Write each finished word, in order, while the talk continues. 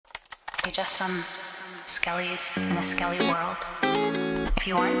You're just some skellies in a skelly world. If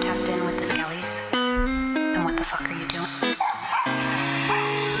you aren't tapped in with the skellies, then what the fuck are you doing?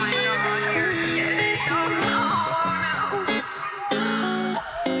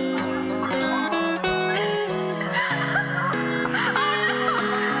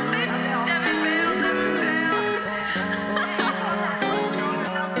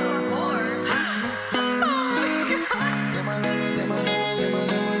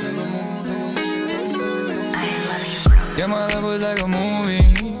 Yeah, my life was like a movie.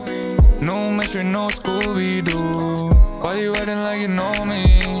 No mystery, no Scooby-Doo. Why you acting like you know me?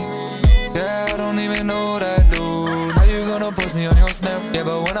 Yeah, I don't even know that dude. How you gonna post me on your snap? Yeah,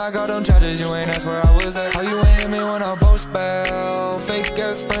 but when I got them charges, you ain't asked where I was at. How you ain't hit me when I post bail? Fake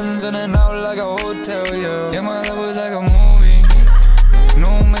ass friends in and out like a hotel, yeah. Yeah, my life was like a movie.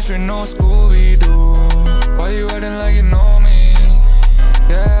 No mystery, no Scooby-Doo. Why you acting like you know me?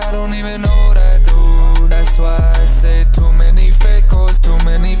 Yeah, I don't even know that dude. That's why I say too many fake hoes, too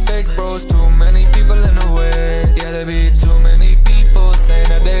many fake bros, too many people in the way. Yeah, there be too many people saying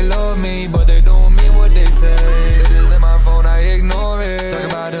that they love me, but they don't mean what they say. It is in my phone, I ignore it.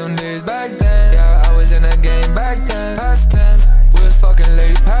 Talk about them days back then. Yeah, I was in the game back then. Past tense, we was fucking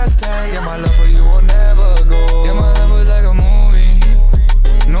late, past 10. Yeah, my love for you will never go. Yeah, my life was like a movie.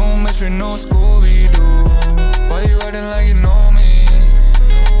 No mystery, no Scooby-Doo. Why you acting like you know me?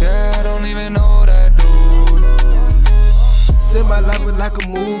 Yeah, I don't even know that dude. Said my life was like a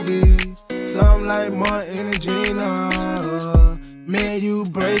movie. Something like Martin and Gina. Man, you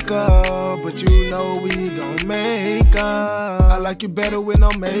break up, but you know we gon' make up. I like you better with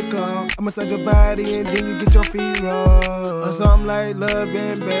no makeup. I massage your body and then you get your feet rubbed. Or something like love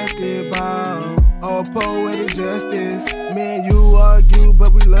and basketball. Or poetic justice. Me and you argue,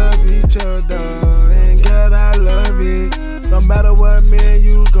 but we love each other. And God, I love it. No matter what me and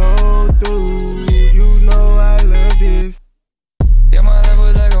you go through, you know I love this. Yeah, my life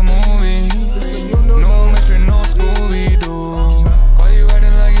was like a movie. No mystery, no Scooby-Doo. Why you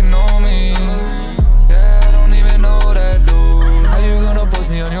acting like you know me? Yeah, I don't even know that dude. How you gonna post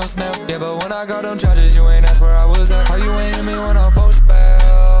me on your snap? Yeah, but when I got them charges, you ain't asked where I was at. How you ain't hit me when I post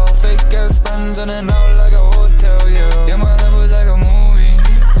bail? Fake ass friends in and out like a hotel, yeah. Yeah, my life was like a movie.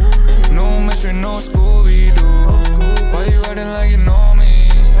 No mystery, no Scooby-Doo. Why you acting like you know